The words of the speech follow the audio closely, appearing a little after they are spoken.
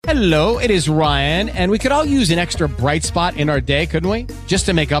Hello, it is Ryan, and we could all use an extra bright spot in our day, couldn't we? Just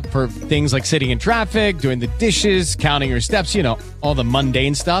to make up for things like sitting in traffic, doing the dishes, counting your steps, you know, all the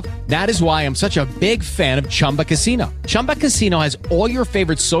mundane stuff. That is why I'm such a big fan of Chumba Casino. Chumba Casino has all your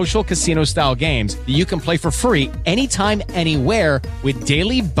favorite social casino-style games that you can play for free anytime, anywhere with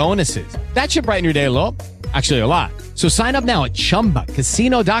daily bonuses. That should brighten your day a little. Actually, a lot. So sign up now at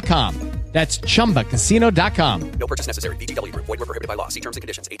ChumbaCasino.com. That's ChumbaCasino.com. No purchase necessary. VGW Group. Void where prohibited by law. See terms and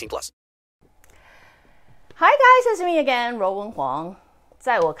conditions. 18+. Hi guys, it's me again,罗文煌。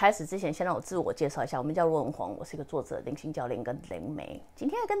在我开始之前，先让我自我介绍一下，我们叫罗文煌，我是一个作者、灵性教练跟灵媒。今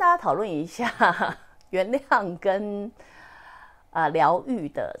天要跟大家讨论一下原谅跟疗愈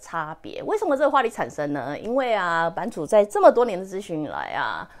的差别。为什么这个话题产生呢？因为版主在这么多年的咨询以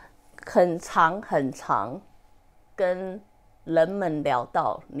来很长跟人们聊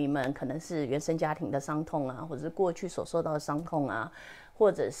到你们可能是原生家庭的伤痛或者是过去所受到的伤痛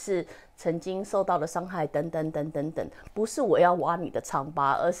或者是曾经受到的伤害等等等等等，不是我要挖你的疮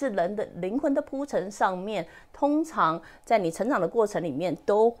疤，而是人的灵魂的铺陈上面，通常在你成长的过程里面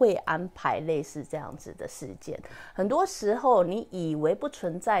都会安排类似这样子的事件。很多时候你以为不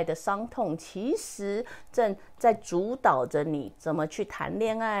存在的伤痛，其实正在主导着你怎么去谈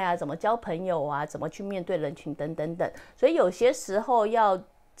恋爱怎么交朋友怎么去面对人群等等等。所以有些时候要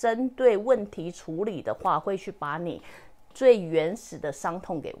针对问题处理的话，会去把你最原始的伤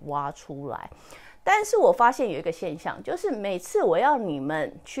痛给挖出来。但是我发现有一个现象，就是每次我要你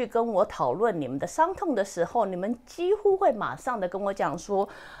们去跟我讨论你们的伤痛的时候，你们几乎会马上的跟我讲说，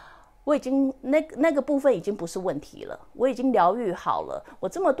我已经那个部分已经不是问题了，我已经疗愈好了，我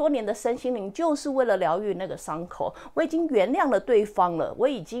这么多年的身心灵就是为了疗愈那个伤口，我已经原谅了对方了，我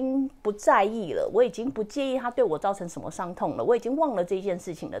已经不在意了，我已经不介意他对我造成什么伤痛了，我已经忘了这件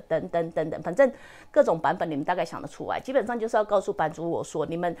事情了，等等等等，反正各种版本你们大概想得出来。基本上就是要告诉版主我说，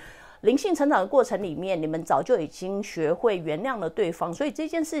你们灵性成长的过程里面，你们早就已经学会原谅了对方，所以这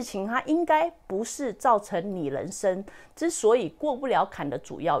件事情它应该不是造成你人生之所以过不了坎的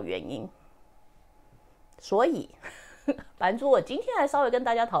主要原因。所以版主，我今天来稍微跟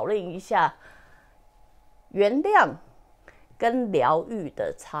大家讨论一下原谅跟疗愈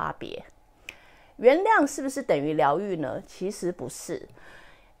的差别。原谅是不是等于疗愈呢？其实不是，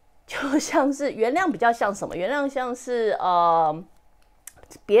就像是原谅比较像什么？原谅像是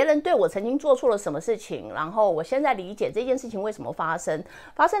别人对我曾经做错了什么事情，然后我现在理解这件事情为什么发生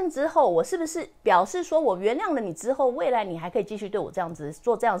之后，我是不是表示说我原谅了你之后，未来你还可以继续对我这样子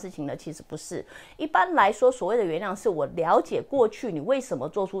做这样的事情呢？其实不是。一般来说，所谓的原谅是我了解过去你为什么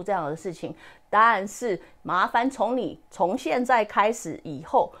做出这样的事情，但是麻烦从现在开始以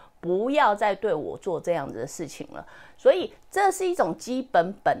后不要再对我做这样子的事情了。所以这是一种基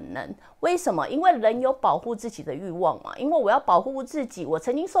本本能。为什么？因为人有保护自己的欲望嘛。因为我要保护自己，我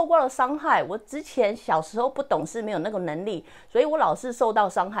曾经受过了伤害，我之前小时候不懂事，没有那个能力，所以我老是受到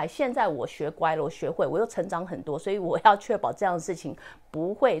伤害。现在我学乖了，我学会，我又成长很多，所以我要确保这样的事情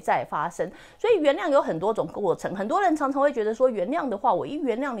不会再发生。所以原谅有很多种过程。很多人常常会觉得说，原谅的话，我一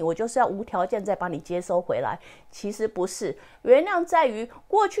原谅你，我就是要无条件再把你接收回来。其实不是，原谅在于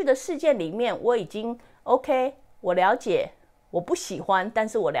过去的事件里面，我已经 OK， 我了解，我不喜欢，但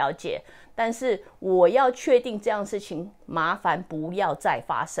是我了解，但是我要确定这样的事情麻烦不要再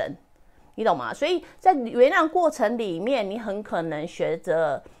发生，你懂吗？所以在原谅过程里面，你很可能学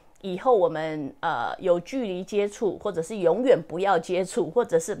着以后我们有距离接触，或者是永远不要接触，或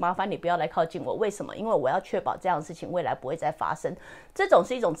者是麻烦你不要来靠近我。为什么？因为我要确保这样的事情未来不会再发生。这种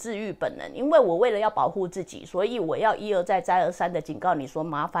是一种治愈本能，因为我为了要保护自己，所以我要一而再再而三的警告你说，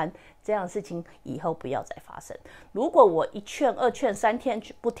麻烦这样的事情以后不要再发生。如果我一劝二劝三天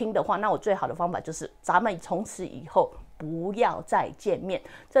不听的话，那我最好的方法就是咱们从此以后不要再见面。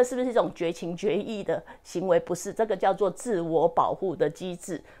这是不是一种绝情绝义的行为？不是，这个叫做自我保护的机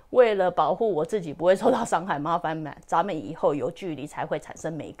制。为了保护我自己不会受到伤害，麻烦咱们以后有距离才会产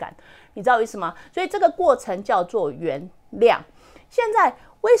生美感，你知道意思吗？所以这个过程叫做原谅。现在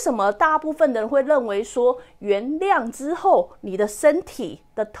为什么大部分的人会认为说原谅之后你的身体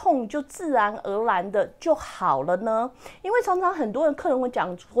的痛就自然而然的就好了呢？因为常常很多人客人会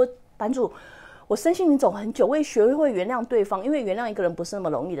讲说，版主，我身心灵走很久，我也学会原谅对方，因为原谅一个人不是那么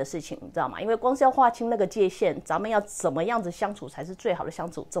容易的事情，你知道吗？因为光是要划清那个界限，咱们要怎么样子相处才是最好的相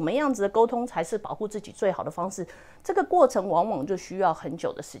处，怎么样子的沟通才是保护自己最好的方式，这个过程往往就需要很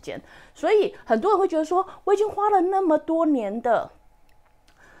久的时间。所以很多人会觉得说，我已经花了那么多年的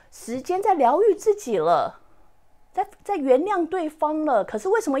时间在疗愈自己了，在原谅对方了，可是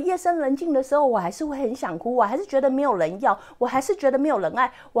为什么夜深人静的时候，我还是会很想哭，我还是觉得没有人要，我还是觉得没有人爱，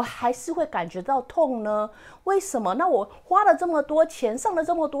我还是会感觉到痛呢？为什么？那我花了这么多钱，上了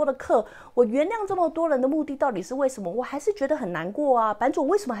这么多的课，我原谅这么多人的目的到底是为什么？我还是觉得很难过啊。版主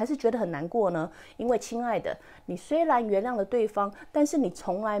为什么还是觉得很难过呢？因为亲爱的，你虽然原谅了对方，但是你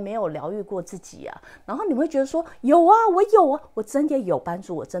从来没有疗愈过自己啊。然后你会觉得说，有啊，我有啊，我真的有，版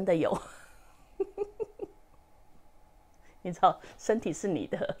主我真的有。你知道，身体是你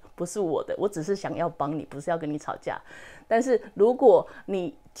的，不是我的，我只是想要帮你，不是要跟你吵架。但是如果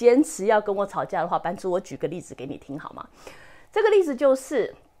你坚持要跟我吵架的话，版主我举个例子给你听好吗？这个例子就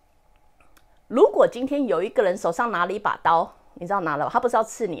是，如果今天有一个人手上拿了一把刀，你知道拿了吧，他不是要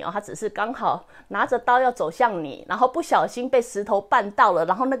刺你哦，他只是刚好拿着刀要走向你，然后不小心被石头绊到了，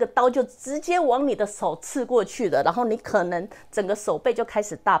然后那个刀就直接往你的手刺过去了，然后你可能整个手背就开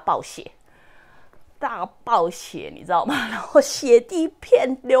始大爆血，你知道吗？然后血滴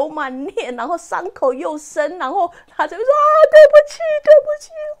片流满脸，然后伤口又深，然后他就说对不起，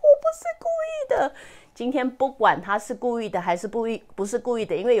我不是故意的。今天不管他是故意的还是不是故意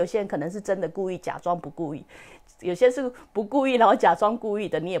的，因为有些人可能是真的故意假装不故意，有些是不故意然后假装故意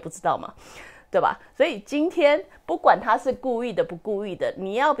的，你也不知道嘛，对吧？所以今天不管他是故意的不故意的，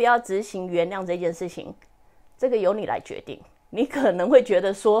你要不要执行原谅这件事情，这个由你来决定。你可能会觉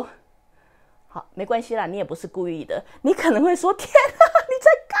得说，好，没关系啦，你也不是故意的。你可能会说，天啊，你在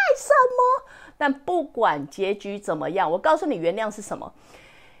干什么？但不管结局怎么样，我告诉你，原谅是什么？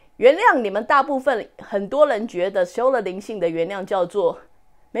原谅你们大部分很多人觉得修了灵性的原谅叫做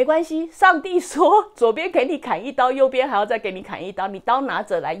没关系，上帝说左边给你砍一刀，右边还要再给你砍一刀，你刀拿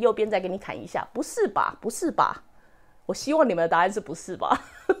着来，右边再给你砍一下。不是吧？不是吧？我希望你们的答案是不是吧？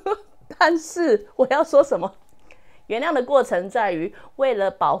但是我要说什么？原谅的过程在于为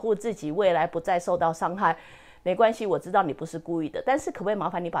了保护自己未来不再受到伤害。没关系，我知道你不是故意的，但是可不可以麻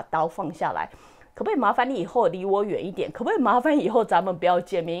烦你把刀放下来？可不可以麻烦你以后离我远一点？可不可以麻烦以后咱们不要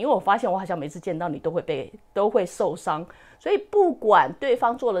见面？因为我发现我好像每次见到你都会受伤。所以不管对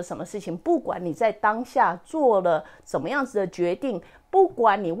方做了什么事情，不管你在当下做了什么样子的决定，不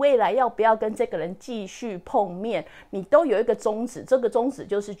管你未来要不要跟这个人继续碰面，你都有一个宗旨，这个宗旨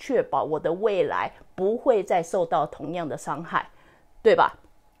就是确保我的未来不会再受到同样的伤害，对吧？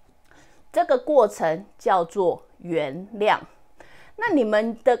这个过程叫做原谅。那你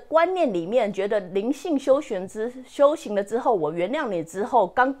们的观念里面觉得灵性修行了之后，我原谅你之后，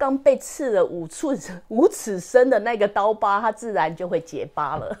刚刚被刺了5尺深的那个刀疤，它自然就会结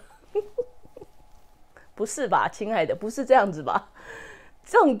疤了。不是吧，亲爱的，不是这样子吧？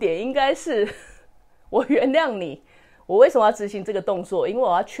重点应该是我原谅你，我为什么要执行这个动作？因为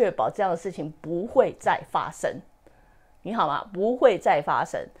我要确保这样的事情不会再发生，你好吗？不会再发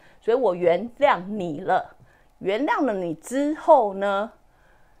生，所以我原谅你了。原谅了你之后呢，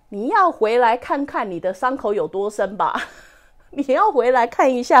你要回来看看你的伤口有多深吧。你要回来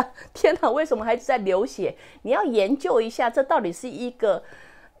看一下，天哪，为什么还在流血？你要研究一下，这到底是一个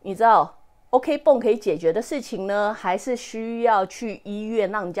你知道 OK 泵可以解决的事情呢，还是需要去医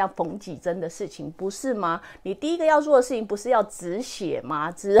院让人家缝几针的事情，不是吗？你第一个要做的事情不是要止血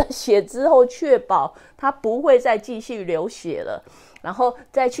吗？止了血之后确保它不会再继续流血了，然后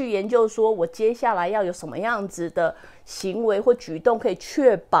再去研究说我接下来要有什么样子的行为或举动可以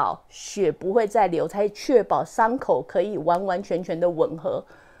确保血不会再流，才确保伤口可以完完全全的吻合，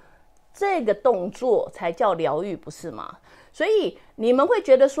这个动作才叫疗愈，不是吗？所以你们会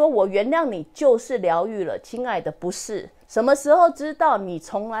觉得说我原谅你就是疗愈了，亲爱的，不是。什么时候知道你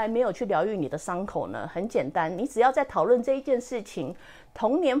从来没有去疗愈你的伤口呢？很简单，你只要在讨论这一件事情，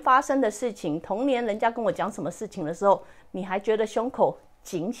童年发生的事情，童年人家跟我讲什么事情的时候，你还觉得胸口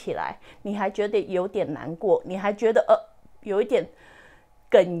紧起来，你还觉得有点难过，你还觉得有一点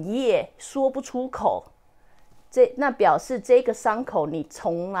哽咽说不出口，那表示这个伤口你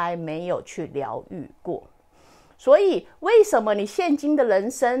从来没有去疗愈过。所以为什么你现今的人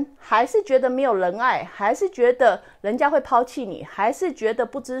生还是觉得没有人爱，还是觉得人家会抛弃你，还是觉得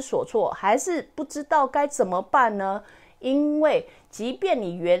不知所措，还是不知道该怎么办呢？因为即便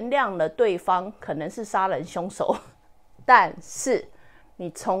你原谅了对方可能是杀人凶手，但是你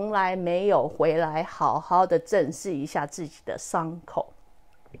从来没有回来好好的正视一下自己的伤口。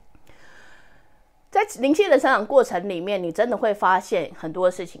在灵性的成长过程里面，你真的会发现很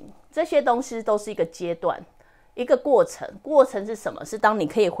多事情，这些东西都是一个阶段，一个过程。过程是什么？是当你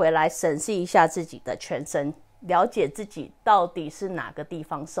可以回来审视一下自己的全身，了解自己到底是哪个地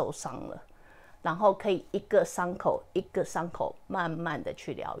方受伤了，然后可以一个伤口一个伤口慢慢的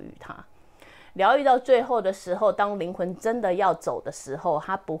去疗愈它。疗愈到最后的时候，当灵魂真的要走的时候，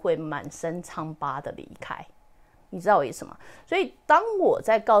它不会满身疮疤的离开，你知道我意思吗？所以当我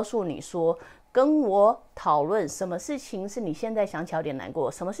在告诉你说，跟我讨论什么事情是你现在想起来有点难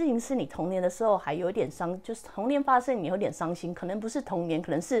过，什么事情是你童年的时候还有点伤，就是童年发生你有点伤心，可能不是童年，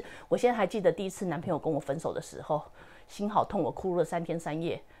可能是我现在还记得第一次男朋友跟我分手的时候，心好痛，我哭了3天3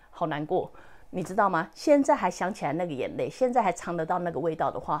夜，好难过。你知道吗？现在还想起来那个眼泪，现在还尝得到那个味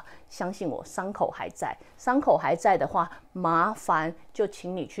道的话，相信我，伤口还在。伤口还在的话，麻烦就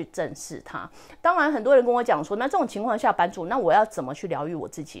请你去正视它。当然，很多人跟我讲说，那这种情况下，版主，那我要怎么去疗愈我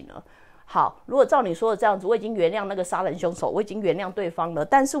自己呢？好，如果照你说的这样子，我已经原谅那个杀人凶手，我已经原谅对方了，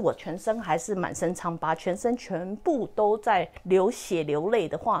但是我全身还是满身疮疤，全身全部都在流血流泪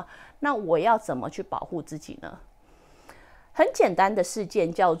的话，那我要怎么去保护自己呢？很简单的事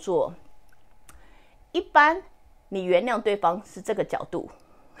件叫做，一般你原谅对方是这个角度，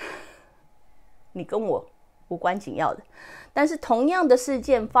你跟我无关紧要的，但是同样的事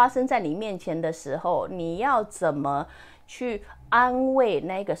件发生在你面前的时候，你要怎么去安慰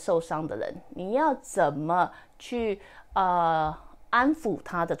那个受伤的人？你要怎么去安抚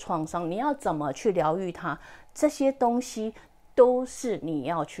他的创伤？你要怎么去疗愈他？这些东西都是你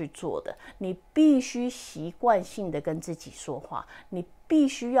要去做的。你必须习惯性的跟自己说话，你必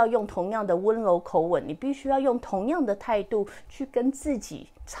须要用同样的温柔口吻，你必须要用同样的态度去跟自己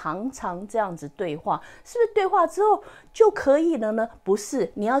常常这样子对话。是不是对话之后就可以了呢？不是，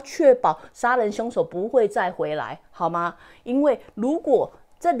你要确保杀人凶手不会再回来，好吗？因为如果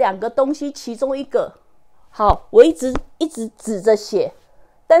这2个东西其中一个，好，我一直指着血，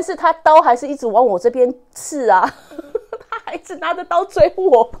但是他刀还是一直往我这边刺啊他还一直拿着刀追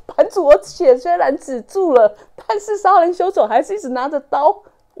我，版主，我血虽然止住了，但是杀人凶手还是一直拿着刀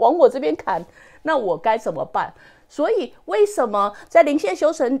往我这边砍，那我该怎么办？所以为什么在灵性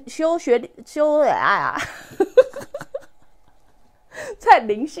在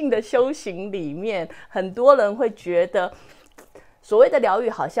灵性的修行里面，很多人会觉得所谓的疗愈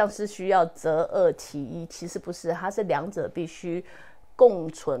好像是需要择二其一，其实不是，它是2者必须共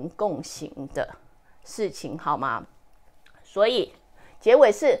存共行的事情，好吗？所以结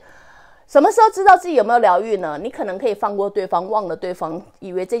尾是什么时候知道自己有没有疗愈呢？你可能可以放过对方，忘了对方，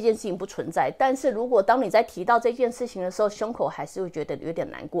以为这件事情不存在，但是如果当你在提到这件事情的时候，胸口还是会觉得有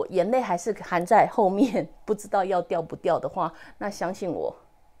点难过，眼泪还是含在后面，不知道要掉不掉的话，那相信我，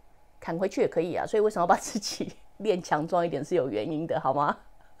砍回去也可以啊。所以为什么要把自己练强壮一点是有原因的，好吗？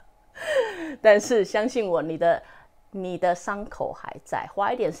但是相信我，你的伤口还在，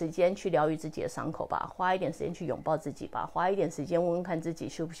花一点时间去疗愈自己的伤口吧，花一点时间去拥抱自己吧，花一点时间问问看自己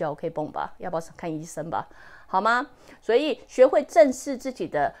需不需要 OK 绷吧，要不要看医生吧，好吗？所以学会正视自己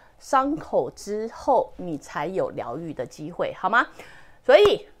的伤口之后，你才有疗愈的机会，好吗？所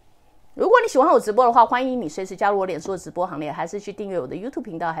以如果你喜欢我直播的话，欢迎你随时加入我脸书的直播行列，还是去订阅我的 YouTube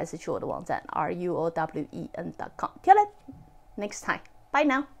频道，还是去我的网站 ruowen.com。 Till next time, bye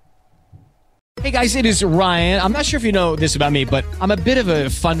now. Hey guys, it is Ryan. I'm not sure if you know this about me, but I'm a bit of a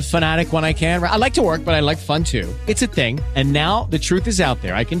fun fanatic when I can. I like to work, but I like fun too. It's a thing. And now the truth is out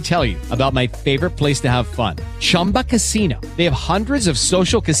there. I can tell you about my favorite place to have fun. Chumba Casino. They have hundreds of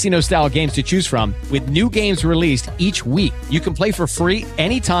social casino style games to choose from with new games released each week. You can play for free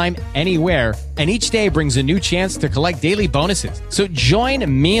anytime, anywhere. And each day brings a new chance to collect daily bonuses. So join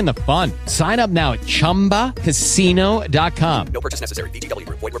me in the fun. Sign up now at ChumbaCasino.com. No purchase necessary. VGW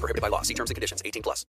Group. Void where prohibited by law. See terms and conditions. 18+.